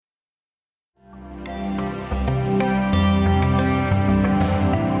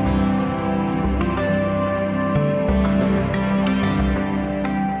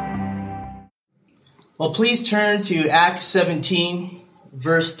Well, please turn to Acts 17,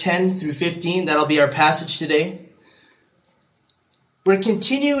 verse 10 through 15. That'll be our passage today. We're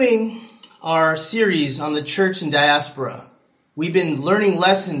continuing our series on the church and diaspora. We've been learning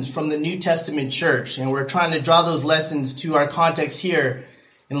lessons from the New Testament church, and we're trying to draw those lessons to our context here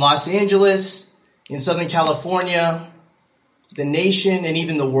in Los Angeles, in Southern California, the nation, and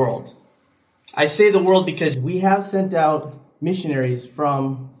even the world. I say the world because we have sent out missionaries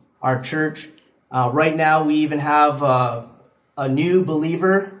from our church. Right now, we even have a new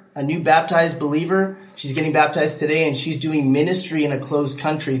believer, a new baptized believer. She's getting baptized today, and she's doing ministry in a closed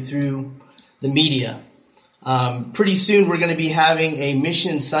country through the media. Pretty soon, we're going to be having a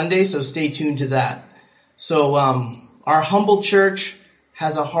Mission Sunday, so stay tuned to that. So our humble church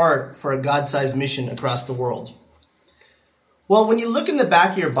has a heart for a God-sized mission across the world. Well, when you look in the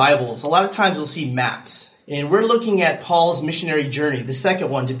back of your Bibles, a lot of times you'll see maps. And we're looking at Paul's missionary journey, the second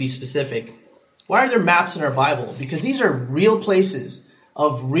one to be specific. Why are there maps in our Bible? Because these are real places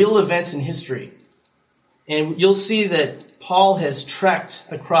of real events in history. And you'll see that Paul has trekked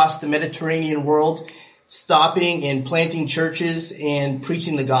across the Mediterranean world, stopping and planting churches and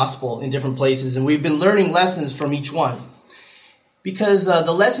preaching the gospel in different places. And we've been learning lessons from each one. Because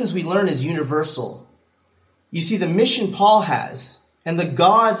the lessons we learn is universal. You see, the mission Paul has and the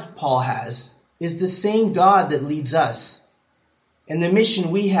God Paul has is the same God that leads us. And the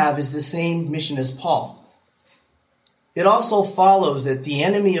mission we have is the same mission as Paul. It also follows that the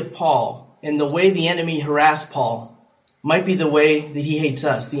enemy of Paul and the way the enemy harassed Paul might be the way that he hates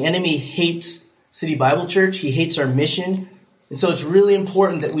us. The enemy hates City Bible Church. He hates our mission. And so it's really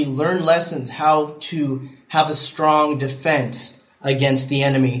important that we learn lessons how to have a strong defense against the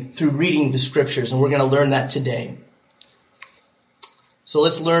enemy through reading the scriptures. And we're going to learn that today. So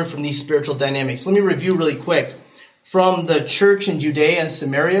let's learn from these spiritual dynamics. Let me review really quick. From the church in Judea and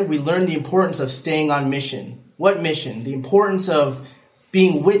Samaria, we learned the importance of staying on mission. What mission? The importance of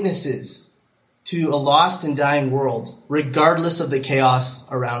being witnesses to a lost and dying world, regardless of the chaos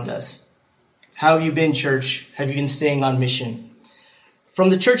around us. How have you been, church? Have you been staying on mission? From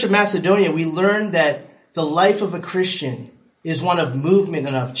the Church of Macedonia, we learned that the life of a Christian is one of movement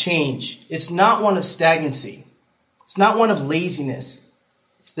and of change. It's not one of stagnancy. It's not one of laziness.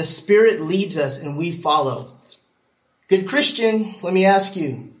 The Spirit leads us and we follow. Good Christian, let me ask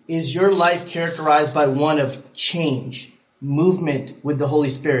you, is your life characterized by one of change, movement with the Holy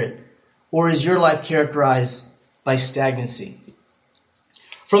Spirit? Or is your life characterized by stagnancy?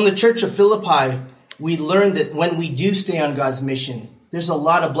 From the Church of Philippi, we learned that when we do stay on God's mission, there's a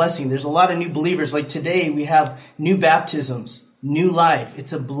lot of blessing. There's a lot of new believers. Like today, we have new baptisms, new life.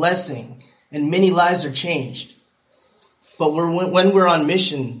 It's a blessing, and many lives are changed. But when we're on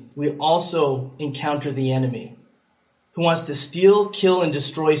mission, we also encounter the enemy, who wants to steal, kill, and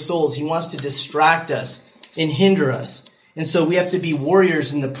destroy souls. He wants to distract us and hinder us. And so we have to be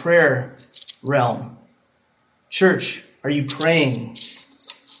warriors in the prayer realm. Church, are you praying?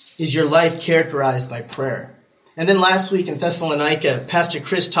 Is your life characterized by prayer? And then last week in Thessalonica, Pastor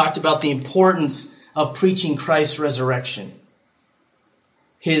Chris talked about the importance of preaching Christ's resurrection.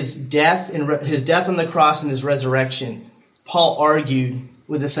 His death on the cross and his resurrection. Paul argued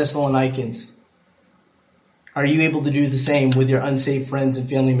with the Thessalonians. Are you able to do the same with your unsaved friends and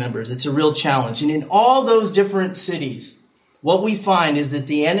family members? It's a real challenge. And in all those different cities, what we find is that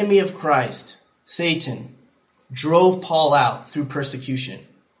the enemy of Christ, Satan, drove Paul out through persecution.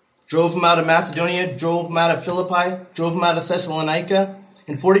 Drove him out of Macedonia, drove him out of Philippi, drove him out of Thessalonica.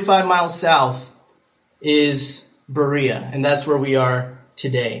 And 45 miles south is Berea, and that's where we are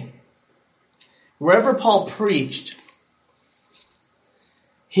today. Wherever Paul preached,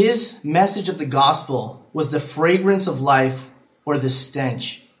 his message of the gospel was the fragrance of life or the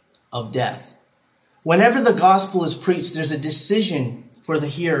stench of death. Whenever the gospel is preached, there's a decision for the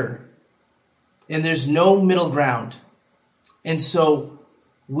hearer. And there's no middle ground. And so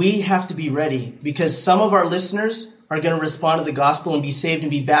we have to be ready because some of our listeners are going to respond to the gospel and be saved and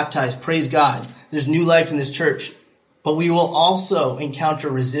be baptized. Praise God. There's new life in this church. But we will also encounter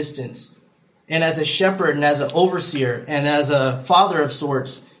resistance. And as a shepherd and as an overseer and as a father of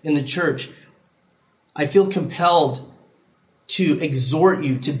sorts in the church, I feel compelled to exhort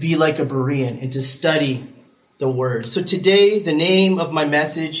you to be like a Berean and to study the word. So today, the name of my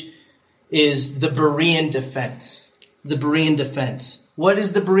message is the Berean defense. The Berean defense. What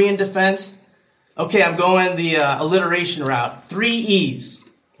is the Berean defense? Okay, I'm going the alliteration route. 3 E's.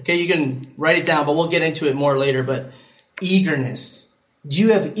 Okay, you can write it down, but we'll get into it more later. But eagerness. Do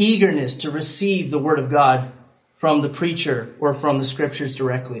you have eagerness to receive the word of God from the preacher or from the scriptures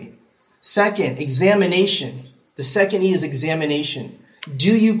directly? Second, examination. The second E is examination.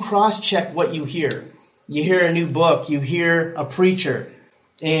 Do you cross-check what you hear? You hear a new book, you hear a preacher,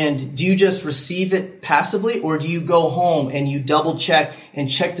 and do you just receive it passively, or do you go home and you double check and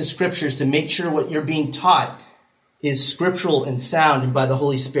check the scriptures to make sure what you're being taught is scriptural and sound and by the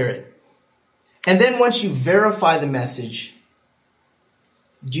Holy Spirit? And then once you verify the message,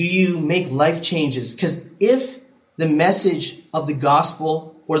 do you make life changes? Because if the message of the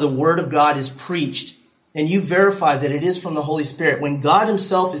gospel or the word of God is preached and you verify that it is from the Holy Spirit, when God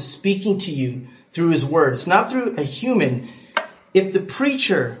himself is speaking to you through his word, it's not through a human. If the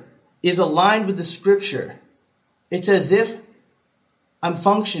preacher is aligned with the scripture, it's as if I'm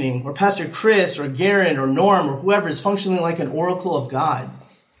functioning, or Pastor Chris or Garen or Norm or whoever is functioning like an oracle of God.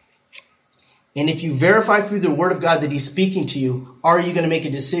 And if you verify through the word of God that he's speaking to you, are you going to make a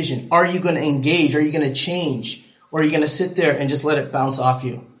decision? Are you going to engage? Are you going to change? Or are you going to sit there and just let it bounce off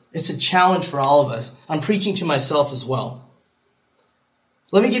you? It's a challenge for all of us. I'm preaching to myself as well.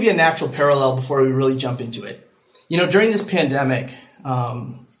 Let me give you a natural parallel before we really jump into it. You know, during this pandemic,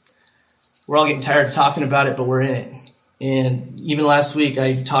 we're all getting tired of talking about it, but we're in it. And even last week,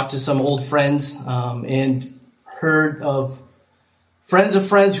 I talked to some old friends and heard of friends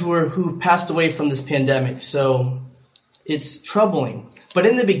who passed away from this pandemic. So it's troubling. But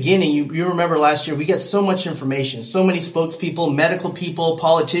in the beginning, you remember last year, we get so much information, so many spokespeople, medical people,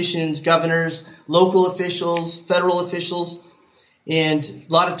 politicians, governors, local officials, federal officials, and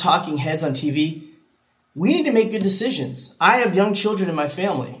a lot of talking heads on TV. We need to make good decisions. I have young children in my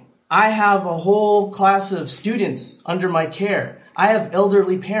family. I have a whole class of students under my care. I have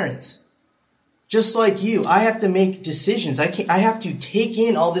elderly parents. Just like you, I have to make decisions. I have to take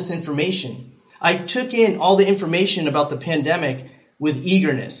in all this information. I took in all the information about the pandemic with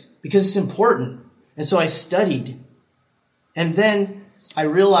eagerness because it's important. And so I studied. And then I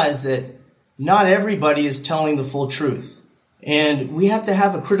realized that not everybody is telling the full truth. And we have to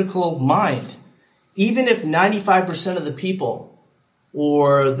have a critical mind. Even if 95% of the people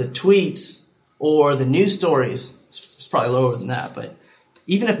or the tweets or the news stories, it's probably lower than that, but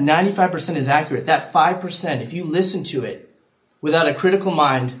even if 95% is accurate, that 5%, if you listen to it without a critical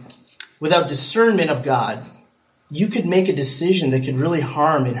mind, without discernment of God, you could make a decision that could really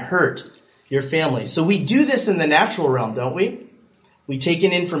harm and hurt your family. So we do this in the natural realm, don't we? We take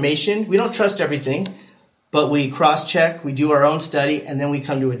in information. We don't trust everything, but we cross-check, we do our own study, and then we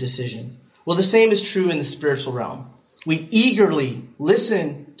come to a decision. Well, the same is true in the spiritual realm. We eagerly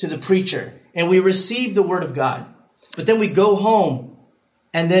listen to the preacher, and we receive the word of God. But then we go home,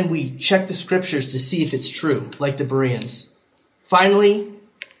 and then we check the scriptures to see if it's true, like the Bereans. Finally,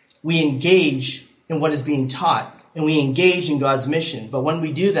 we engage in what is being taught, and we engage in God's mission. But when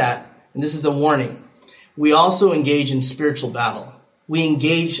we do that, and this is the warning, we also engage in spiritual battle. We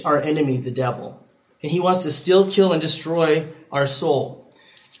engage our enemy, the devil. And he wants to steal, kill, and destroy our soul.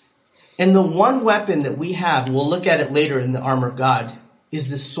 And the one weapon that we have, we'll look at it later in the armor of God, is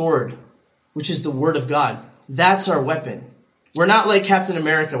the sword, which is the word of God. That's our weapon. We're not like Captain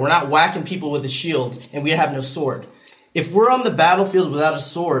America. We're not whacking people with a shield and we have no sword. If we're on the battlefield without a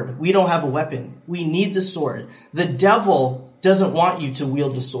sword, we don't have a weapon. We need the sword. The devil doesn't want you to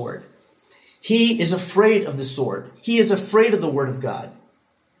wield the sword. He is afraid of the sword. He is afraid of the word of God.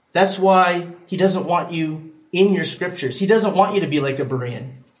 That's why he doesn't want you in your scriptures. He doesn't want you to be like a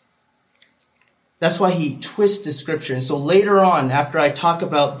Berean. That's why he twists the scripture. And so later on, after I talk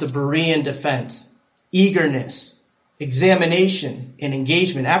about the Berean defense, eagerness, examination, and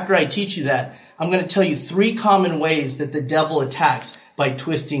engagement, after I teach you that, I'm going to tell you 3 common ways that the devil attacks by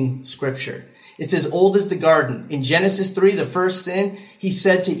twisting scripture. It's as old as the garden. In Genesis 3, the first sin, he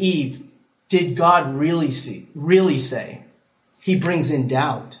said to Eve, did God really say? He brings in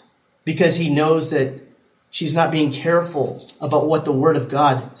doubt because he knows that she's not being careful about what the word of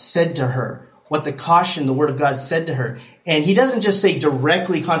God said to her, what the caution the word of God said to her. And he doesn't just say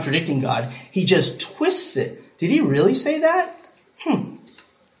directly contradicting God. He just twists it. Did he really say that?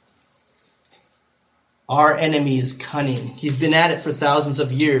 Our enemy is cunning. He's been at it for thousands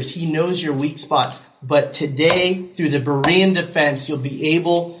of years. He knows your weak spots. But today, through the Berean defense, you'll be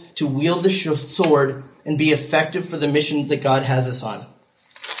able to wield the sword and be effective for the mission that God has us on.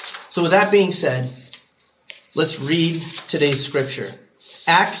 So with that being said, let's read today's scripture.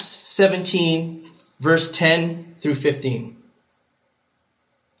 Acts 17, verse 10 through 15.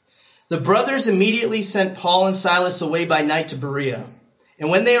 The brothers immediately sent Paul and Silas away by night to Berea. And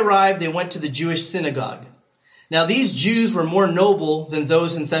when they arrived, they went to the Jewish synagogue. Now these Jews were more noble than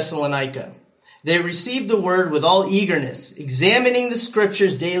those in Thessalonica. They received the word with all eagerness, examining the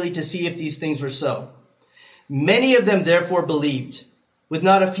scriptures daily to see if these things were so. Many of them therefore believed, with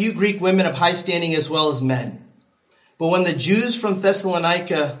not a few Greek women of high standing as well as men. But when the Jews from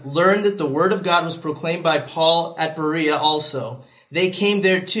Thessalonica learned that the word of God was proclaimed by Paul at Berea also, they came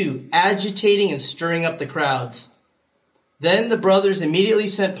there too, agitating and stirring up the crowds. Then the brothers immediately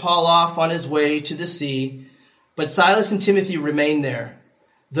sent Paul off on his way to the sea, but Silas and Timothy remained there.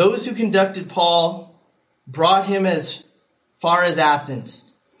 Those who conducted Paul brought him as far as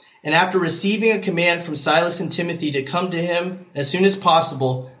Athens. And after receiving a command from Silas and Timothy to come to him as soon as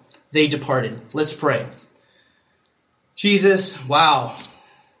possible, they departed. Let's pray. Jesus, wow.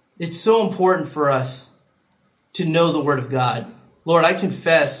 It's so important for us to know the word of God. Lord, I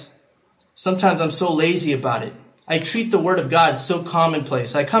confess, sometimes I'm so lazy about it. I treat the word of God so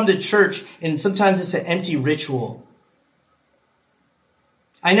commonplace. I come to church and sometimes it's an empty ritual.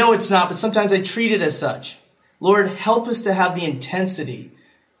 I know it's not, but sometimes I treat it as such. Lord, help us to have the intensity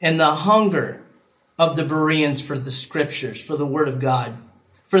and the hunger of the Bereans for the scriptures, for the word of God.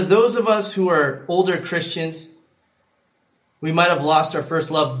 For those of us who are older Christians, we might have lost our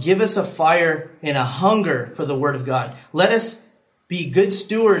first love. Give us a fire and a hunger for the word of God. Let us be good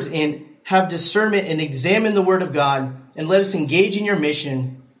stewards and have discernment and examine the word of God, and let us engage in your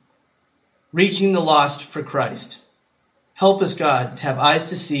mission, reaching the lost for Christ. Help us, God, to have eyes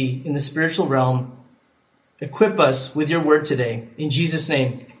to see in the spiritual realm. Equip us with your word today. In Jesus'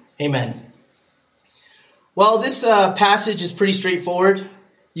 name, amen. Well, this passage is pretty straightforward.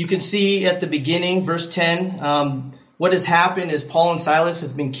 You can see at the beginning, verse 10, what has happened is Paul and Silas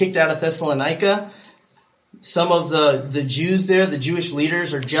has been kicked out of Thessalonica. Some of the Jews there, the Jewish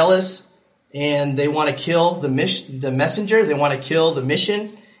leaders, are jealous, and they want to kill the messenger. They want to kill the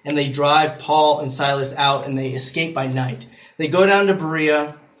mission, and they drive Paul and Silas out, and they escape by night. They go down to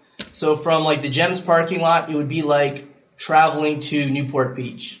Berea. So from like the Gems parking lot, it would be like traveling to Newport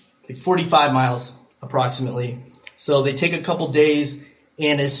Beach, like 45 miles approximately. So they take a couple days,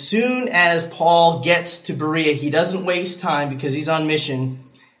 and as soon as Paul gets to Berea, he doesn't waste time because he's on mission,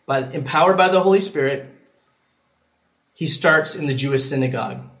 empowered by the Holy Spirit. He starts in the Jewish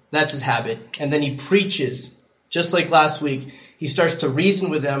synagogue. That's his habit. And then he preaches, just like last week. He starts to reason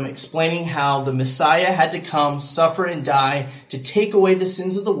with them, explaining how the Messiah had to come, suffer, and die to take away the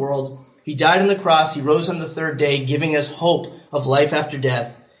sins of the world. He died on the cross. He rose on the third day, giving us hope of life after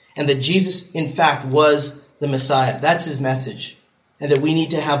death. And that Jesus, in fact, was the Messiah. That's his message. And that we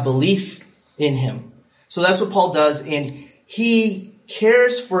need to have belief in him. So that's what Paul does. And he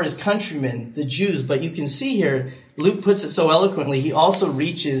cares for his countrymen, the Jews. But you can see here, Luke puts it so eloquently, he also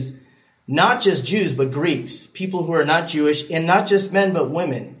reaches not just Jews, but Greeks, people who are not Jewish, and not just men, but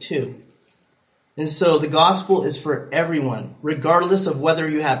women too. And so the gospel is for everyone, regardless of whether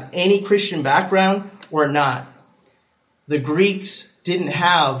you have any Christian background or not. The Greeks didn't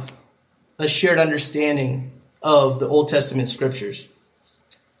have a shared understanding of the Old Testament scriptures.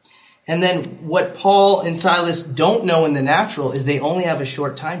 And then what Paul and Silas don't know in the natural is they only have a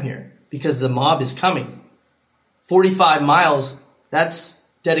short time here because the mob is coming. 45 miles, that's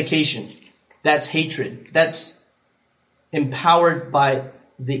dedication. That's hatred. That's empowered by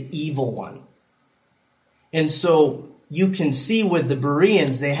the evil one. And so you can see with the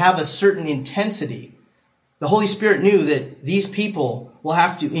Bereans, they have a certain intensity. The Holy Spirit knew that these people will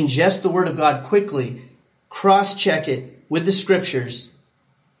have to ingest the word of God quickly, cross-check it with the scriptures,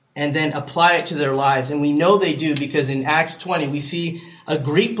 and then apply it to their lives. And we know they do because in Acts 20, we see a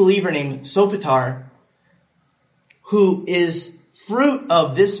Greek believer named Sopater, who is fruit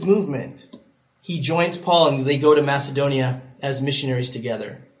of this movement. He joins Paul and they go to Macedonia as missionaries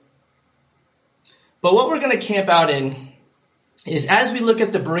together. But what we're going to camp out in is, as we look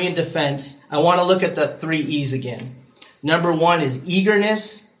at the Berean defense, I want to look at the 3 E's again. Number 1 is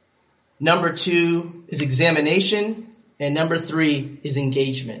eagerness. Number 2 is examination. And number 3 is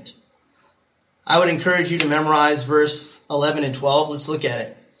engagement. I would encourage you to memorize verse 11 and 12. Let's look at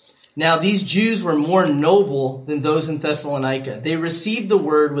it. Now, these Jews were more noble than those in Thessalonica. They received the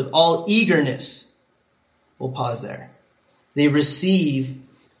word with all eagerness. We'll pause there. They receive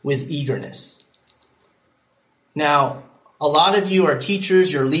with eagerness. Now, a lot of you are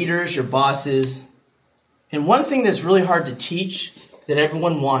teachers, you're leaders, you're bosses. And one thing that's really hard to teach that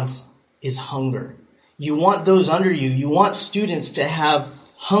everyone wants is hunger. You want those under you. You want students to have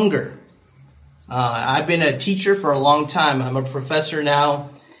hunger. I've been a teacher for a long time. I'm a professor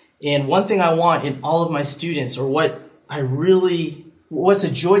now. And one thing I want in all of my students, or what's a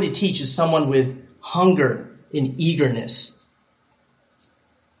joy to teach, is someone with hunger and eagerness.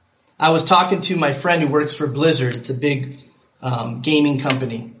 I was talking to my friend who works for Blizzard. It's a big gaming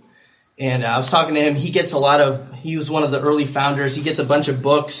company. And I was talking to him. He was one of the early founders. He gets a bunch of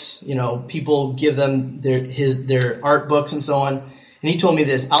books. People give them their art books and so on. And he told me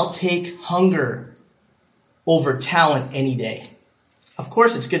this: I'll take hunger over talent any day. Of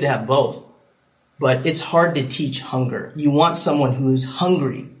course, it's good to have both, but it's hard to teach hunger. You want someone who is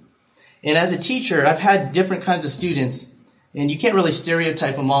hungry. And as a teacher, I've had different kinds of students, and you can't really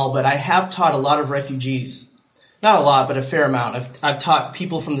stereotype them all, but I have taught a lot of refugees. Not a lot, but a fair amount. I've taught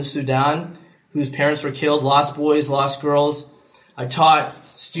people from the Sudan whose parents were killed, lost boys, lost girls. I taught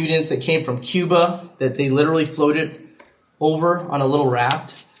students that came from Cuba that they literally floated over on a little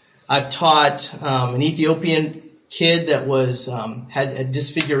raft. I've taught an Ethiopian kid that had a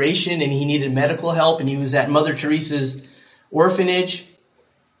disfiguration and he needed medical help, and he was at Mother Teresa's orphanage,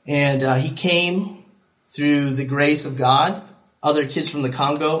 and he came through the grace of God. Other kids from the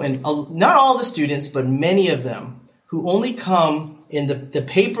Congo, and not all the students, but many of them who only come in the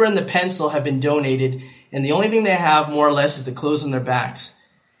paper and the pencil have been donated, and the only thing they have more or less is the clothes on their backs.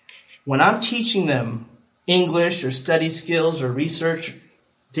 When I'm teaching them English or study skills or research,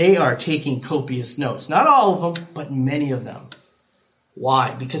 they are taking copious notes. Not all of them, but many of them.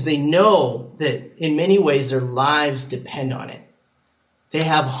 Why? Because they know that in many ways their lives depend on it. They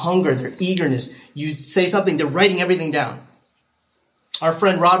have hunger, their eagerness. You say something, they're writing everything down. Our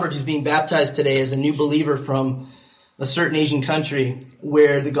friend Robert, who's being baptized today, is a new believer from a certain Asian country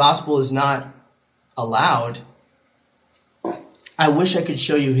where the gospel is not allowed. I wish I could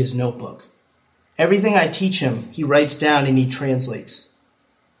show you his notebook. Everything I teach him, he writes down and he translates.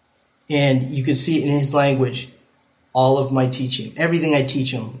 And you can see it in his language, all of my teaching, everything I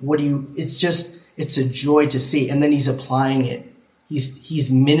teach him. It's a joy to see. And then he's applying it. He's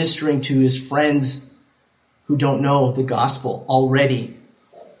ministering to his friends who don't know the gospel already.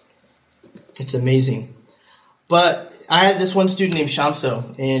 It's amazing. But I had this one student named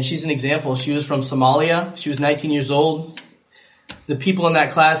Shamso, and she's an example. She was from Somalia. She was 19 years old. The people in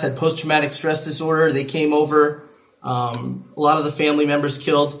that class had post-traumatic stress disorder. They came over. A lot of the family members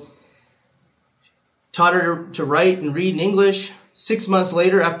killed. Taught her to write and read in English. 6 months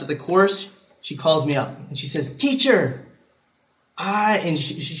later, after the course, she calls me up, and she says, "Teacher, and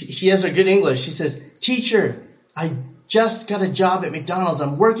she has her good English. She says, "Teacher, I just got a job at McDonald's.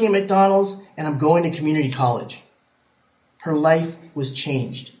 I'm working at McDonald's and I'm going to community college." Her life was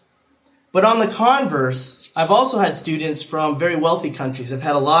changed. But on the converse, I've also had students from very wealthy countries. I've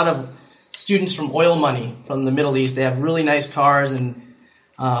had a lot of students from oil money from the Middle East. They have really nice cars, and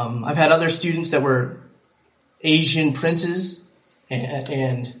I've had other students that were Asian princes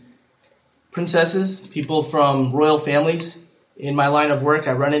and princesses, people from royal families. In my line of work,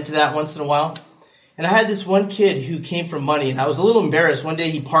 I run into that once in a while. And I had this one kid who came from money, and I was a little embarrassed. One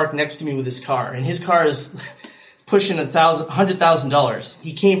day he parked next to me with his car, and his car is pushing $100,000.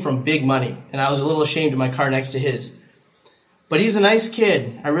 He came from big money, and I was a little ashamed of my car next to his. But he's a nice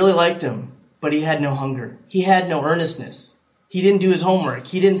kid. I really liked him, but he had no hunger. He had no earnestness. He didn't do his homework.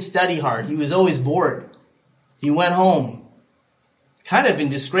 He didn't study hard. He was always bored. He went home, kind of in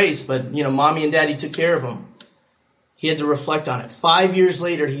disgrace, but, mommy and daddy took care of him. He had to reflect on it. 5 years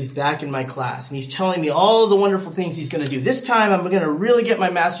later, he's back in my class, and he's telling me all the wonderful things he's going to do. This time, I'm going to really get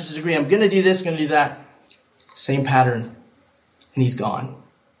my master's degree. I'm going to do this, going to do that. Same pattern. And he's gone.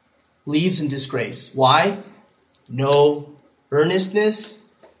 Leaves in disgrace. Why? No earnestness,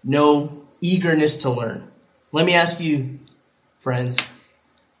 no eagerness to learn. Let me ask you, friends,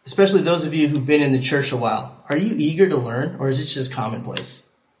 especially those of you who've been in the church a while, are you eager to learn, or is it just commonplace?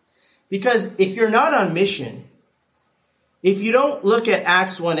 Because if you're not on mission, if you don't look at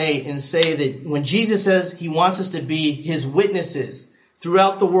Acts 1:8 and say that when Jesus says he wants us to be his witnesses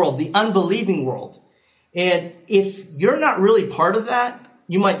throughout the world, the unbelieving world, and if you're not really part of that,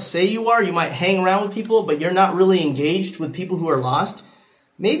 you might say you are, you might hang around with people, but you're not really engaged with people who are lost,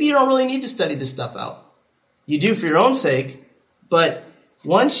 maybe you don't really need to study this stuff out. You do for your own sake, but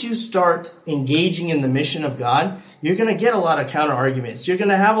once you start engaging in the mission of God, you're going to get a lot of counter arguments. You're going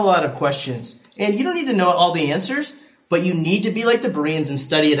to have a lot of questions, and you don't need to know all the answers, but you need to be like the Bereans and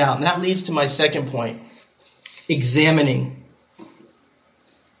study it out. And that leads to my second point. Examining.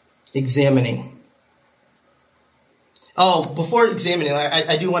 Oh, before examining,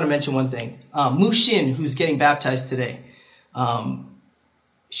 I do want to mention one thing. Mu Xin, who's getting baptized today,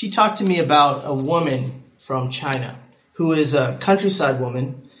 she talked to me about a woman from China who is a countryside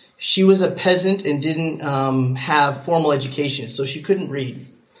woman. She was a peasant and didn't have formal education, so she couldn't read.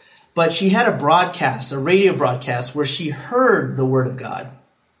 But she had a radio broadcast, where she heard the word of God.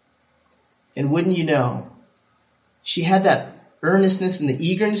 And wouldn't you know, she had that earnestness and the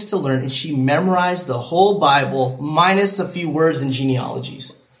eagerness to learn, and she memorized the whole Bible minus a few words and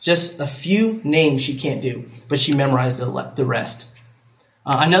genealogies. Just a few names she can't do, but she memorized the rest.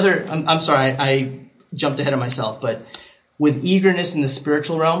 I'm sorry, I jumped ahead of myself, but with eagerness in the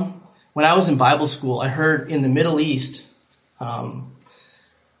spiritual realm, When I was in Bible school, I heard in the Middle East, I've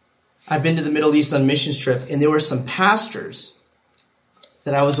been to the Middle East on missions trip, and there were some pastors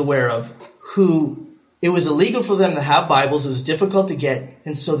that I was aware of who it was illegal for them to have Bibles. It was difficult to get,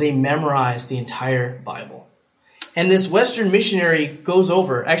 and so they memorized the entire Bible. And this Western missionary goes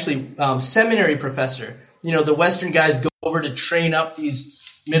over, actually, seminary professor. You know, the Western guys go over to train up these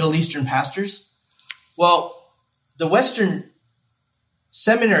Middle Eastern pastors. Well, the Western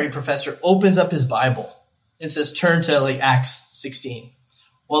seminary professor opens up his Bible and says, turn to like Acts 16.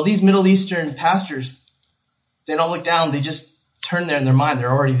 Well, these Middle Eastern pastors, they don't look down. They just turn there in their mind.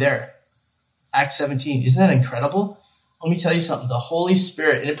 They're already there. Acts 17. Isn't that incredible? Let me tell you something. The Holy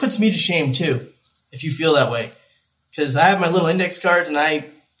Spirit, and it puts me to shame too, if you feel that way. Because I have my little index cards and I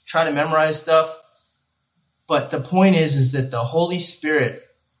try to memorize stuff. But the point is that the Holy Spirit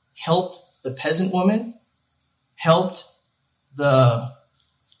helped the peasant woman, helped the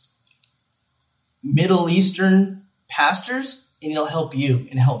Middle Eastern pastors, and it'll help you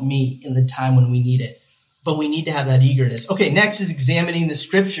and help me in the time when we need it. But we need to have that eagerness. Okay, next is examining the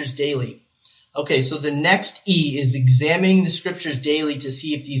scriptures daily. Okay, so the next E is examining the scriptures daily to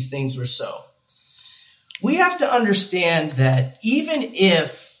see if these things were so. We have to understand that even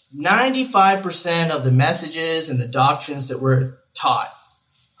if 95% of the messages and the doctrines that we're taught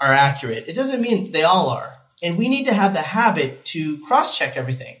are accurate, it doesn't mean they all are. And we need to have the habit to cross-check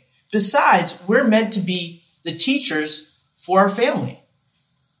everything. Besides, we're meant to be the teachers for our family.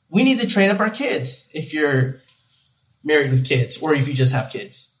 We need to train up our kids if you're married with kids or if you just have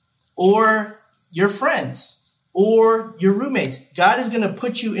kids. Or your friends or your roommates. God is going to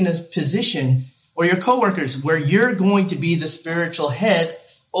put you in a position, or your coworkers, where you're going to be the spiritual head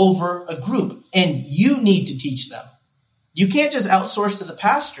over a group, and you need to teach them. You can't just outsource to the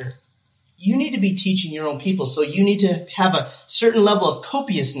pastor. You need to be teaching your own people, so you need to have a certain level of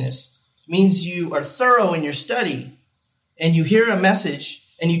copiousness. It means you are thorough in your study, and you hear a message,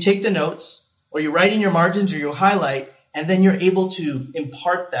 and you take the notes, or you write in your margins, or you highlight, and then you're able to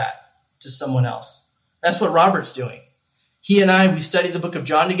impart that to someone else. That's what Robert's doing. He and I, we study the book of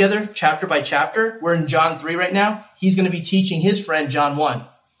John together, chapter by chapter. We're in John 3 right now. He's going to be teaching his friend John 1.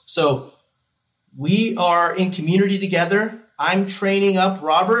 So we are in community together. I'm training up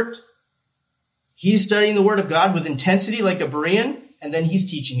Robert. He's studying the Word of God with intensity like a Berean, and then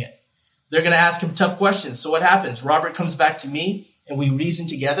he's teaching it. They're going to ask him tough questions. So what happens? Robert comes back to me, and we reason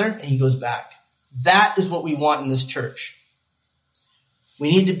together, and he goes back. That is what we want in this church.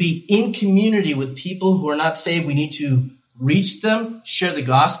 We need to be in community with people who are not saved. We need to reach them, share the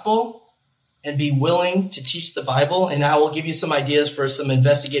gospel, and be willing to teach the Bible. And I will give you some ideas for some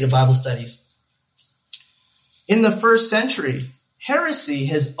investigative Bible studies. In the first century, heresy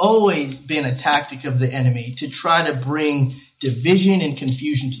has always been a tactic of the enemy to try to bring division and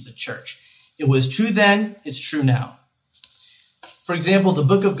confusion to the church. It was true then, it's true now. For example, the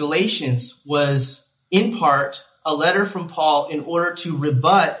book of Galatians was in part a letter from Paul in order to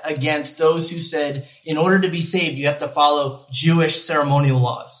rebut against those who said, in order to be saved, you have to follow Jewish ceremonial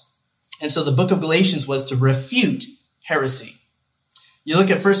laws. And so the book of Galatians was to refute heresy. You look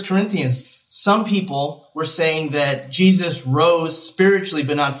at 1 Corinthians, some people were saying that Jesus rose spiritually,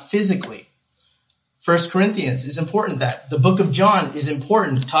 but not physically. 1 Corinthians is important that. The book of John is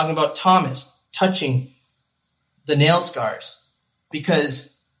important, talking about Thomas touching the nail scars.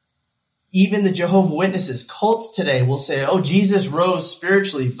 Because even the Jehovah's Witnesses, cults today will say, oh, Jesus rose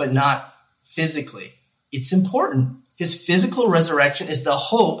spiritually, but not physically. It's important. His physical resurrection is the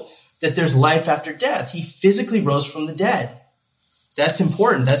hope that there's life after death. He physically rose from the dead. That's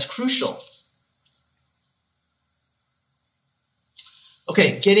important. That's crucial.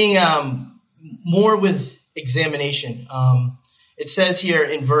 Okay, getting more with examination. It says here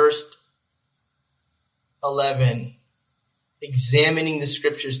in verse 11, examining the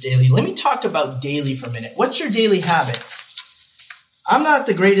scriptures daily. Let me talk about daily for a minute. What's your daily habit? I'm not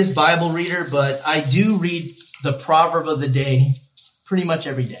the greatest Bible reader, but I do read the proverb of the day pretty much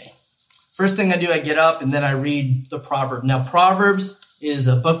every day. First thing I do, I get up and then I read the proverb. Now, Proverbs is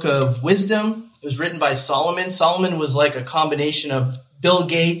a book of wisdom. It was written by Solomon. Solomon was like a combination of Bill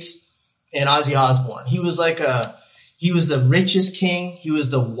Gates and Ozzy Osbourne. He was the richest king. He was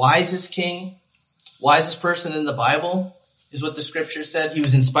the wisest king, wisest person in the Bible, is what the scripture said. He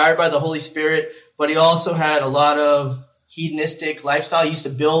was inspired by the Holy Spirit, but he also had a lot of hedonistic lifestyle. He used to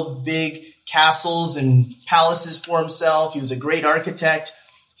build big castles and palaces for himself. He was a great architect.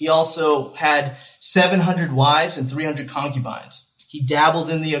 He also had 700 wives and 300 concubines. He dabbled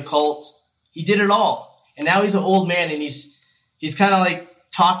in the occult. He did it all. And now he's an old man, and he's kind of like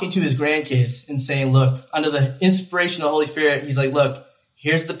talking to his grandkids and saying, look, under the inspiration of the Holy Spirit, he's like, look,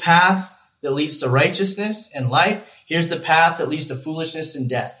 Here's the path that leads to righteousness and life. Here's the path that leads to foolishness and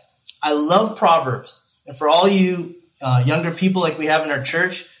death. I love Proverbs. And for all you younger people like we have in our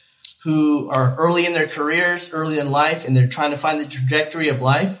church who are early in their careers, early in life, and they're trying to find the trajectory of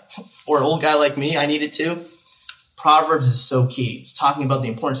life, or an old guy like me, I need it too. Proverbs is so key. It's talking about the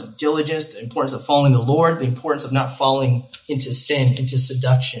importance of diligence, the importance of following the Lord, the importance of not falling into sin, into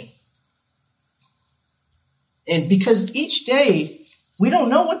seduction. And because each day, we don't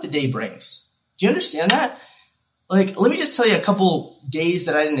know what the day brings. Do you understand that? Like, let me just tell you a couple days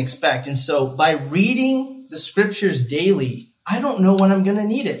that I didn't expect. And so by reading the scriptures daily, I don't know when I'm going to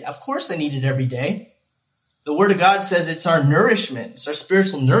need it. Of course I need it every day. The word of God says it's our nourishment. It's our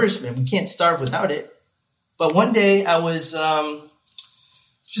spiritual nourishment. We can't starve without it. But one day I was,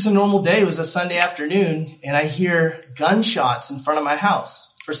 just a normal day. It was a Sunday afternoon and I hear gunshots in front of my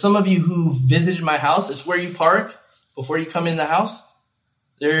house. For some of you who visited my house, it's where you park before you come in the house.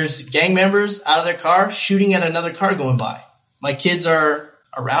 There's gang members out of their car shooting at another car going by. My kids are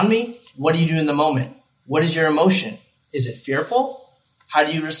around me. What do you do in the moment? What is your emotion? Is it fearful? How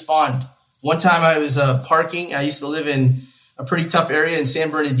do you respond? One time I was parking. I used to live in a pretty tough area in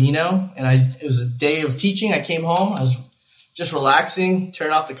San Bernardino, and it was a day of teaching. I came home. I was just relaxing,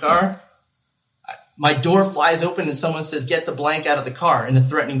 turned off the car. My door flies open and someone says, "Get the blank out of the car," in a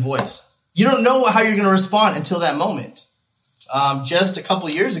threatening voice. You don't know how you're going to respond until that moment. Just a couple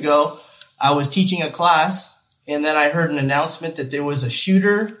years ago, I was teaching a class, and then I heard an announcement that there was a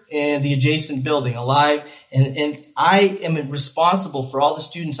shooter in the adjacent building alive, and I am responsible for all the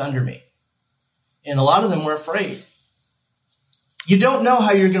students under me. And a lot of them were afraid. You don't know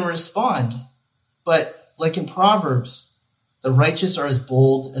how you're going to respond, but like in Proverbs, the righteous are as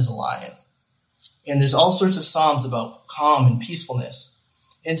bold as a lion. And there's all sorts of Psalms about calm and peacefulness.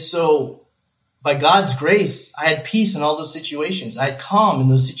 And so by God's grace, I had peace in all those situations. I had calm in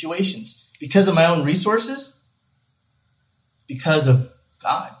those situations because of my own resources, because of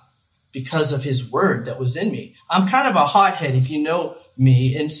God, because of his word that was in me. I'm kind of a hothead if you know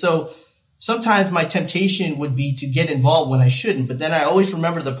me. And so sometimes my temptation would be to get involved when I shouldn't. But then I always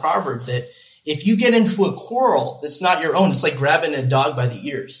remember the proverb that if you get into a quarrel that's not your own, it's like grabbing a dog by the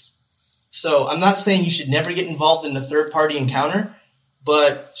ears. So I'm not saying you should never get involved in a third-party encounter,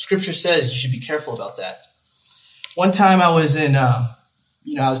 but scripture says you should be careful about that. One time I was I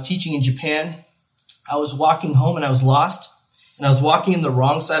was teaching in Japan. I was walking home and I was lost, and I was walking in the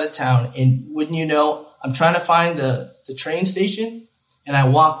wrong side of town. And wouldn't you know, I'm trying to find the train station, and I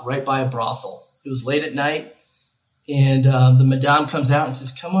walk right by a brothel. It was late at night, and the madame comes out and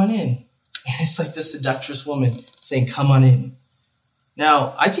says, "Come on in." And it's like this seductress woman saying, "Come on in."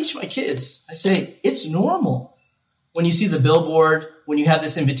 Now, I teach my kids. I say, it's normal when you see the billboard, when you have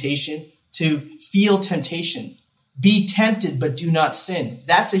this invitation to feel temptation. Be tempted, but do not sin.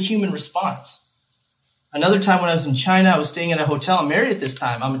 That's a human response. Another time when I was in China, I was staying at a hotel. I'm married at this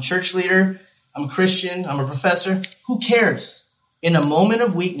time. I'm a church leader. I'm a Christian. I'm a professor. Who cares? In a moment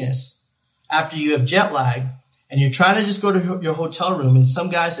of weakness, after you have jet lag, and you're trying to just go to your hotel room, and some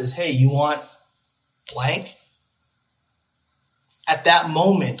guy says, "Hey, you want blank?" At that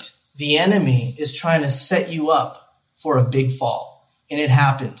moment, the enemy is trying to set you up for a big fall. And it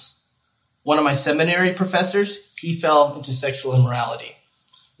happens. One of my seminary professors, he fell into sexual immorality.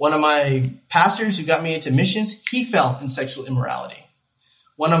 One of my pastors who got me into missions, he fell in sexual immorality.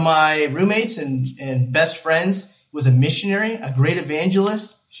 One of my roommates and best friends was a missionary, a great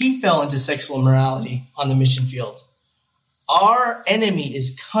evangelist. He fell into sexual immorality on the mission field. Our enemy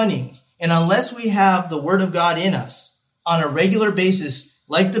is cunning. And unless we have the word of God in us, on a regular basis,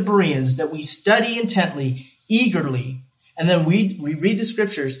 like the Bereans, that we study intently, eagerly, and then we read the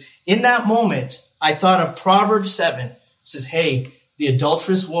scriptures. In that moment, I thought of Proverbs 7. It says, "Hey, the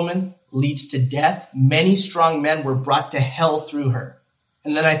adulterous woman leads to death. Many strong men were brought to hell through her."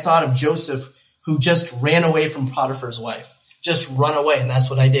 And then I thought of Joseph, who just ran away from Potiphar's wife. Just run away, and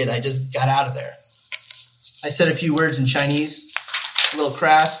that's what I did. I just got out of there. I said a few words in Chinese, a little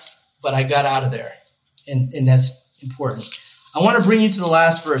crass, but I got out of there. And that's important. I want to bring you to the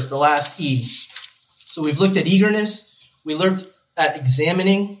last verse, the last E. So we've looked at eagerness. We looked at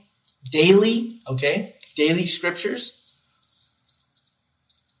examining daily, daily scriptures.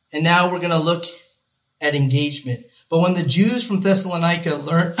 And now we're going to look at engagement. But when the Jews from Thessalonica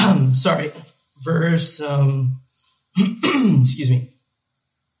learned, verse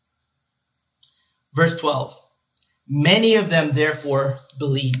 12. Many of them therefore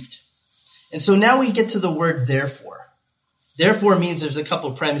believed. And so now we get to the word therefore. Therefore means there's a couple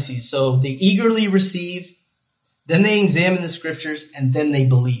of premises. So they eagerly receive, then they examine the scriptures, and then they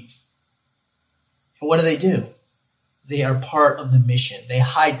believe. And what do? they are part of the mission. They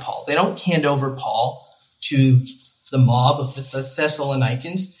hide Paul. They don't hand over Paul to the mob of the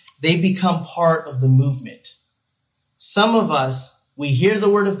Thessalonians. They become part of the movement. Some of us, we hear the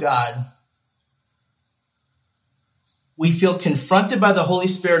word of God. We feel confronted by the Holy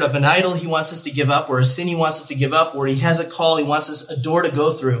Spirit of an idol he wants us to give up, or a sin he wants us to give up, or he has a call he wants us, a door to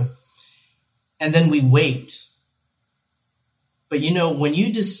go through. And then we wait. But when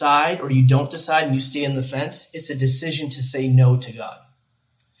you decide or you don't decide and you stay on the fence, it's a decision to say no to God.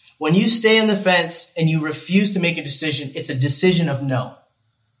 When you stay on the fence and you refuse to make a decision, it's a decision of no.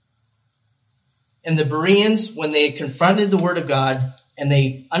 And the Bereans, when they confronted the word of God and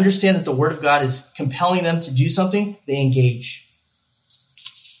they understand that the word of God is compelling them to do something, they engage.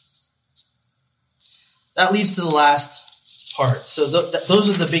 That leads to the last part. So those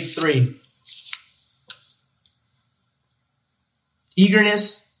are the big three.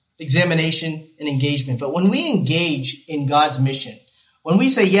 Eagerness, examination, and engagement. But when we engage in God's mission, when we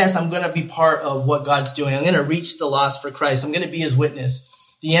say, yes, I'm going to be part of what God's doing, I'm going to reach the lost for Christ, I'm going to be his witness,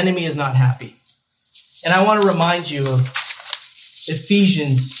 the enemy is not happy. And I want to remind you of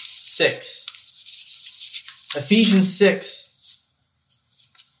Ephesians 6. Ephesians 6,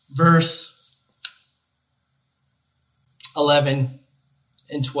 verse 11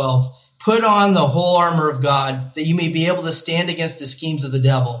 and 12. Put on the whole armor of God, that you may be able to stand against the schemes of the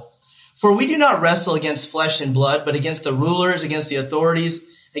devil. For we do not wrestle against flesh and blood, but against the rulers, against the authorities,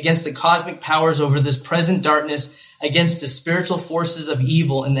 against the cosmic powers over this present darkness, against the spiritual forces of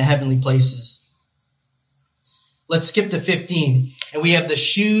evil in the heavenly places. Let's skip to 15. And we have the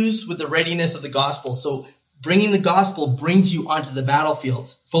shoes with the readiness of the gospel. So bringing the gospel brings you onto the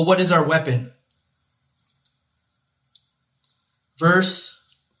battlefield. But what is our weapon? Verse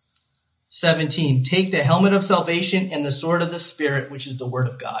 17, take the helmet of salvation and the sword of the Spirit, which is the word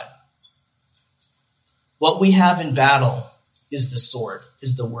of God. What we have in battle is the sword,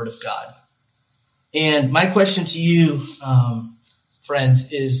 is the word of God. And my question to you,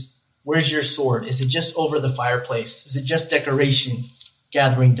 friends, is where's your sword? Is it just over the fireplace? Is it just decoration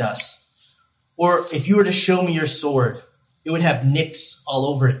gathering dust? Or if you were to show me your sword, it would have nicks all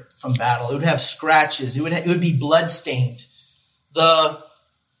over it from battle. It would have scratches. It would be blood-stained.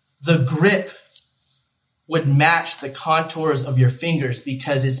 The grip would match the contours of your fingers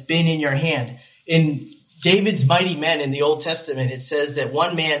because it's been in your hand. In David's mighty men in the Old Testament, it says that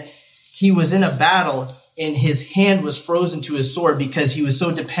one man, he was in a battle and his hand was frozen to his sword because he was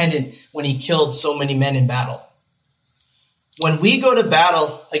so dependent when he killed so many men in battle. When we go to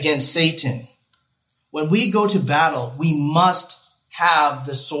battle against Satan, when we go to battle, we must have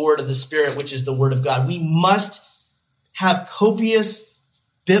the sword of the Spirit, which is the word of God. We must have copious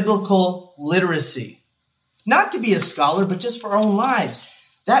biblical literacy. Not to be a scholar, but just for our own lives.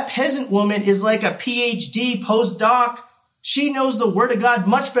 That peasant woman is like a PhD postdoc. She knows the word of God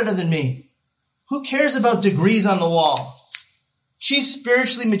much better than me. Who cares about degrees on the wall? She's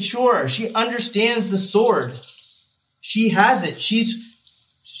spiritually mature. She understands the sword. She has it.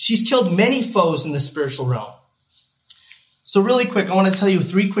 She's killed many foes in the spiritual realm. So really quick, I want to tell you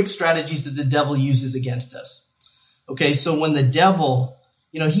 3 quick strategies that the devil uses against us. Okay, so when the devil,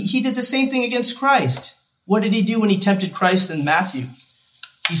 he did the same thing against Christ. What did he do when he tempted Christ in Matthew?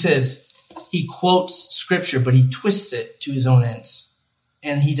 He says, he quotes scripture, but he twists it to his own ends.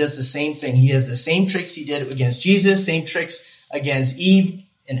 And he does the same thing. He has the same tricks he did against Jesus, same tricks against Eve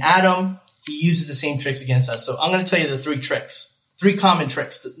and Adam. He uses the same tricks against us. So I'm going to tell you the 3 tricks, 3 common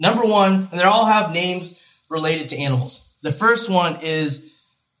tricks. Number 1, and they all have names related to animals. The first one is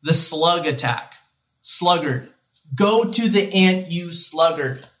the slug attack. Sluggard. Go to the ant, you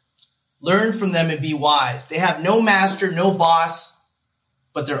sluggard. Learn from them and be wise. They have no master, no boss,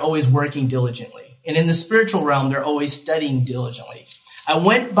 but they're always working diligently. And in the spiritual realm, they're always studying diligently. I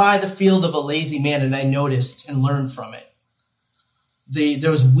went by the field of a lazy man and I noticed and learned from it.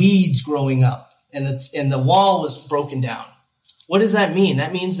 There was weeds growing up and the wall was broken down. What does that mean?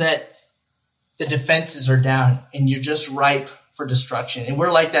 That means that the defenses are down and you're just ripe for destruction. And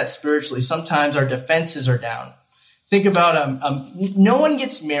we're like that spiritually. Sometimes our defenses are down. Think about no one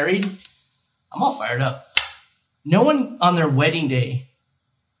gets married. I'm all fired up. No one on their wedding day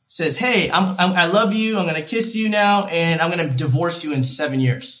says, hey, I love you. I'm going to kiss you now. And I'm going to divorce you in 7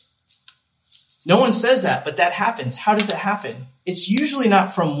 years. No one says that, but that happens. How does it happen? It's usually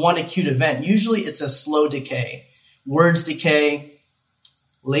not from one acute event. Usually it's a slow decay. Words decay.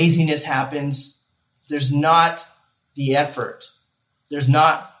 Laziness happens. There's not the effort. There's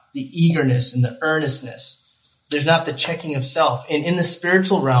not the eagerness and the earnestness. There's not the checking of self. And in the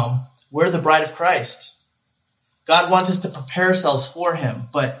spiritual realm, we're the bride of Christ. God wants us to prepare ourselves for him,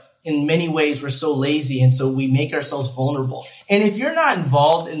 but in many ways we're so lazy, and so we make ourselves vulnerable. And if you're not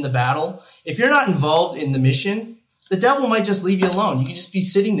involved in the battle, if you're not involved in the mission, the devil might just leave you alone. You can just be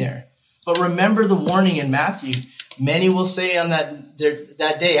sitting there. But remember the warning in Matthew. Many will say on that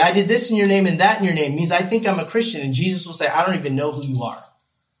day, I did this in your name and that in your name. It means I think I'm a Christian. And Jesus will say, I don't even know who you are.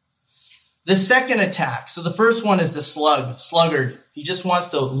 The second attack. So the first one is the sluggard. He just wants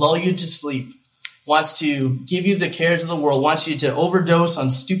to lull you to sleep, wants to give you the cares of the world, wants you to overdose on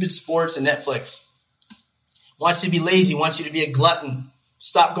stupid sports and Netflix, wants you to be lazy, wants you to be a glutton,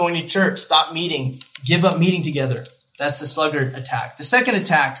 stop going to church, stop meeting, give up meeting together. That's the sluggard attack. The second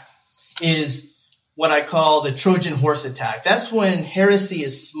attack is what I call the Trojan horse attack. That's when heresy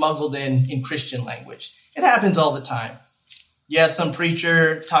is smuggled in Christian language. It happens all the time. You have some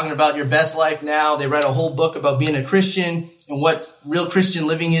preacher talking about your best life now. They write a whole book about being a Christian and what real Christian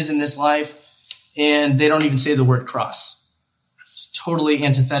living is in this life, and they don't even say the word cross. It's totally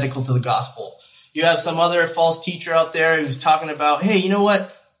antithetical to the gospel. You have some other false teacher out there who's talking about, hey, you know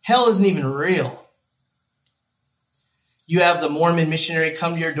what? Hell isn't even real. You have the Mormon missionary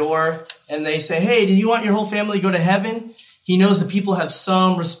come to your door and they say, hey, do you want your whole family to go to heaven? He knows that people have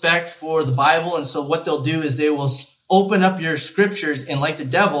some respect for the Bible, and so what they'll do is they will open up your scriptures, and like the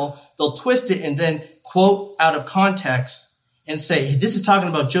devil, they'll twist it and then quote out of context and say, hey, this is talking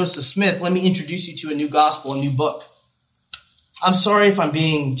about Joseph Smith. Let me introduce you to a new gospel, a new book. I'm sorry if I'm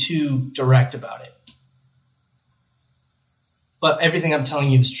being too direct about it, but everything I'm telling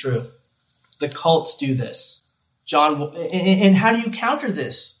you is true. The cults do this. John, and how do you counter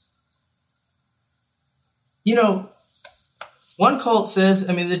this? You know, one cult says,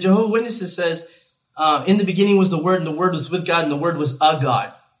 the Jehovah's Witnesses says, in the beginning was the Word, and the Word was with God, and the Word was a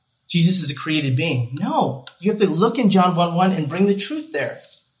God. Jesus is a created being. No, you have to look in John 1:1 and bring the truth there.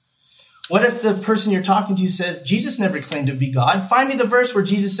 What if the person you're talking to says, Jesus never claimed to be God? Find me the verse where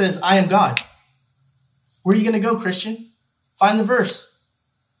Jesus says, I am God. Where are you going to go, Christian? Find the verse.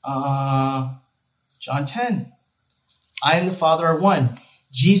 John 10. I and the Father are one.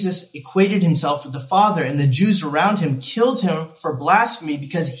 Jesus equated himself with the Father, and the Jews around him killed him for blasphemy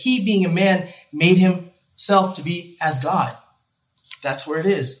because he, being a man, made himself to be as God. That's where it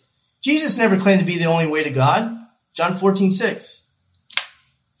is. Jesus never claimed to be the only way to God. John 14:6.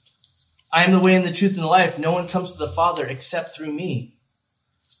 I am the way and the truth and the life. No one comes to the Father except through me.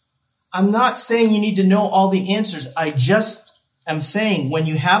 I'm not saying you need to know all the answers. I just am saying when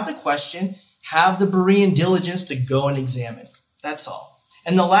you have the question, have the Berean diligence to go and examine. That's all.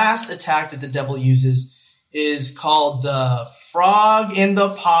 And the last attack that the devil uses is called the frog in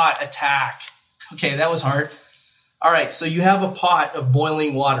the pot attack. Okay, that was hard. All right, so you have a pot of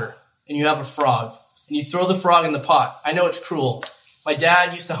boiling water, and you have a frog, and you throw the frog in the pot. I know it's cruel. My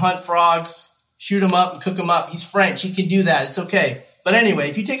dad used to hunt frogs, shoot them up, and cook them up. He's French. He can do that. It's okay. But anyway,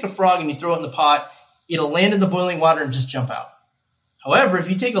 if you take a frog and you throw it in the pot, it'll land in the boiling water and just jump out. However, if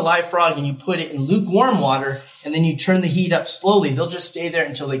you take a live frog and you put it in lukewarm water and then you turn the heat up slowly, they'll just stay there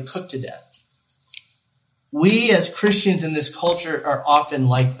until they cook to death. We as Christians in this culture are often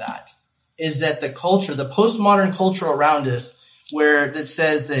like that. Is that the culture, the postmodern culture around us, where it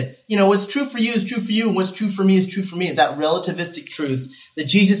says that, what's true for you is true for you, and what's true for me is true for me. That relativistic truth that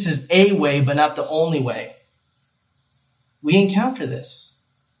Jesus is a way, but not the only way. We encounter this.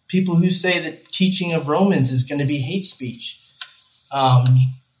 People who say that teaching of Romans is going to be hate speech.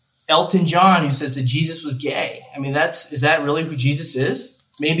 Elton John, who says that Jesus was gay. Is that really who Jesus is?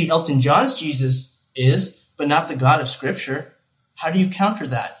 Maybe Elton John's Jesus is, but not the God of Scripture. How do you counter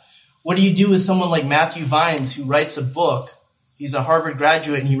that? What do you do with someone like Matthew Vines, who writes a book? He's a Harvard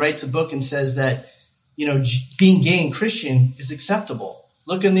graduate, and he writes a book and says that, being gay and Christian is acceptable.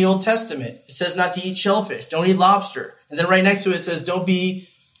 Look in the Old Testament. It says not to eat shellfish. Don't eat lobster. And then right next to it says don't be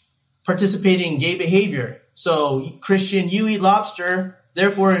participating in gay behavior. So, Christian, you eat lobster,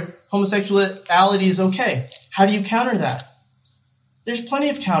 therefore homosexuality is okay. How do you counter that? There's plenty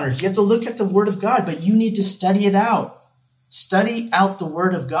of counters. You have to look at the Word of God, but you need to study it out. Study out the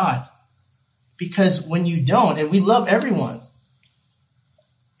Word of God. Because when you don't, and we love everyone,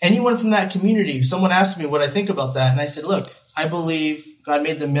 anyone from that community, someone asked me what I think about that, and I said, look, I believe God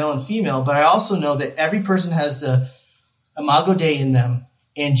made them male and female, but I also know that every person has the imago Dei in them.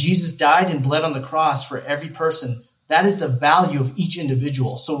 And Jesus died and bled on the cross for every person. That is the value of each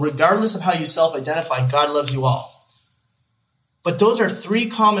individual. So regardless of how you self-identify, God loves you all. But those are three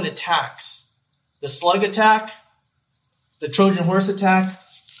common attacks. The slug attack, the Trojan horse attack,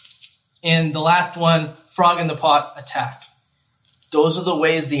 and the last one, frog in the pot attack. Those are the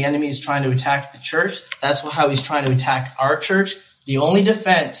ways the enemy is trying to attack the church. That's how he's trying to attack our church. The only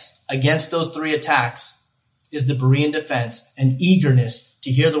defense against those three attacks is the Berean defense and eagerness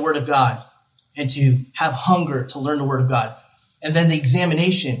to hear the word of God and to have hunger to learn the word of God. And then the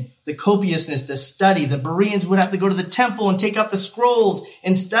examination, the copiousness, the study. The Bereans would have to go to the temple and take out the scrolls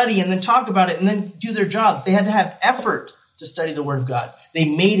and study and then talk about it and then do their jobs. They had to have effort to study the word of God. They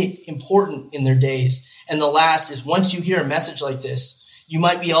made it important in their days. And the last is, once you hear a message like this, you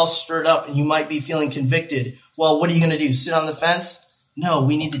might be all stirred up and you might be feeling convicted. Well, what are you going to do? Sit on the fence? No,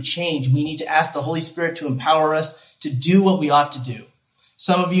 we need to change. We need to ask the Holy Spirit to empower us to do what we ought to do.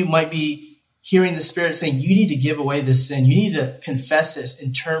 Some of you might be hearing the Spirit saying, you need to give away this sin. You need to confess this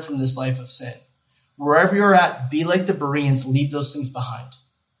and turn from this life of sin. Wherever you're at, be like the Bereans. Leave those things behind.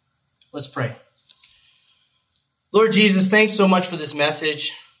 Let's pray. Lord Jesus, thanks so much for this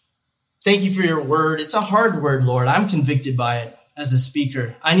message. Thank you for your word. It's a hard word, Lord. I'm convicted by it as a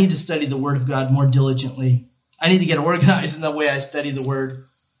speaker. I need to study the word of God more diligently. I need to get organized in the way I study the word.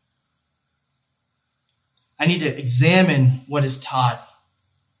 I need to examine what is taught.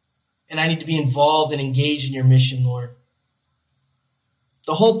 And I need to be involved and engaged in your mission, Lord.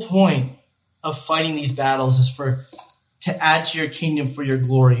 The whole point of fighting these battles is to add to your kingdom for your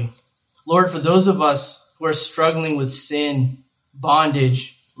glory. Lord, for those of us who are struggling with sin,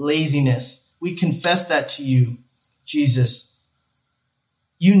 bondage, laziness, we confess that to you, Jesus.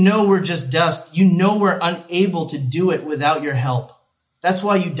 You know we're just dust. You know we're unable to do it without your help. That's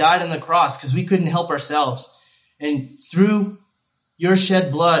why you died on the cross, because we couldn't help ourselves. And through your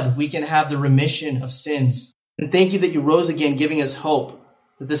shed blood, we can have the remission of sins. And thank you that you rose again, giving us hope,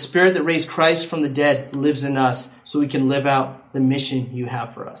 that the Spirit that raised Christ from the dead lives in us so we can live out the mission you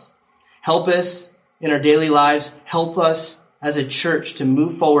have for us. Help us in our daily lives. Help us as a church to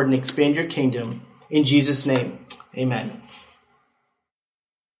move forward and expand your kingdom. In Jesus' name, amen.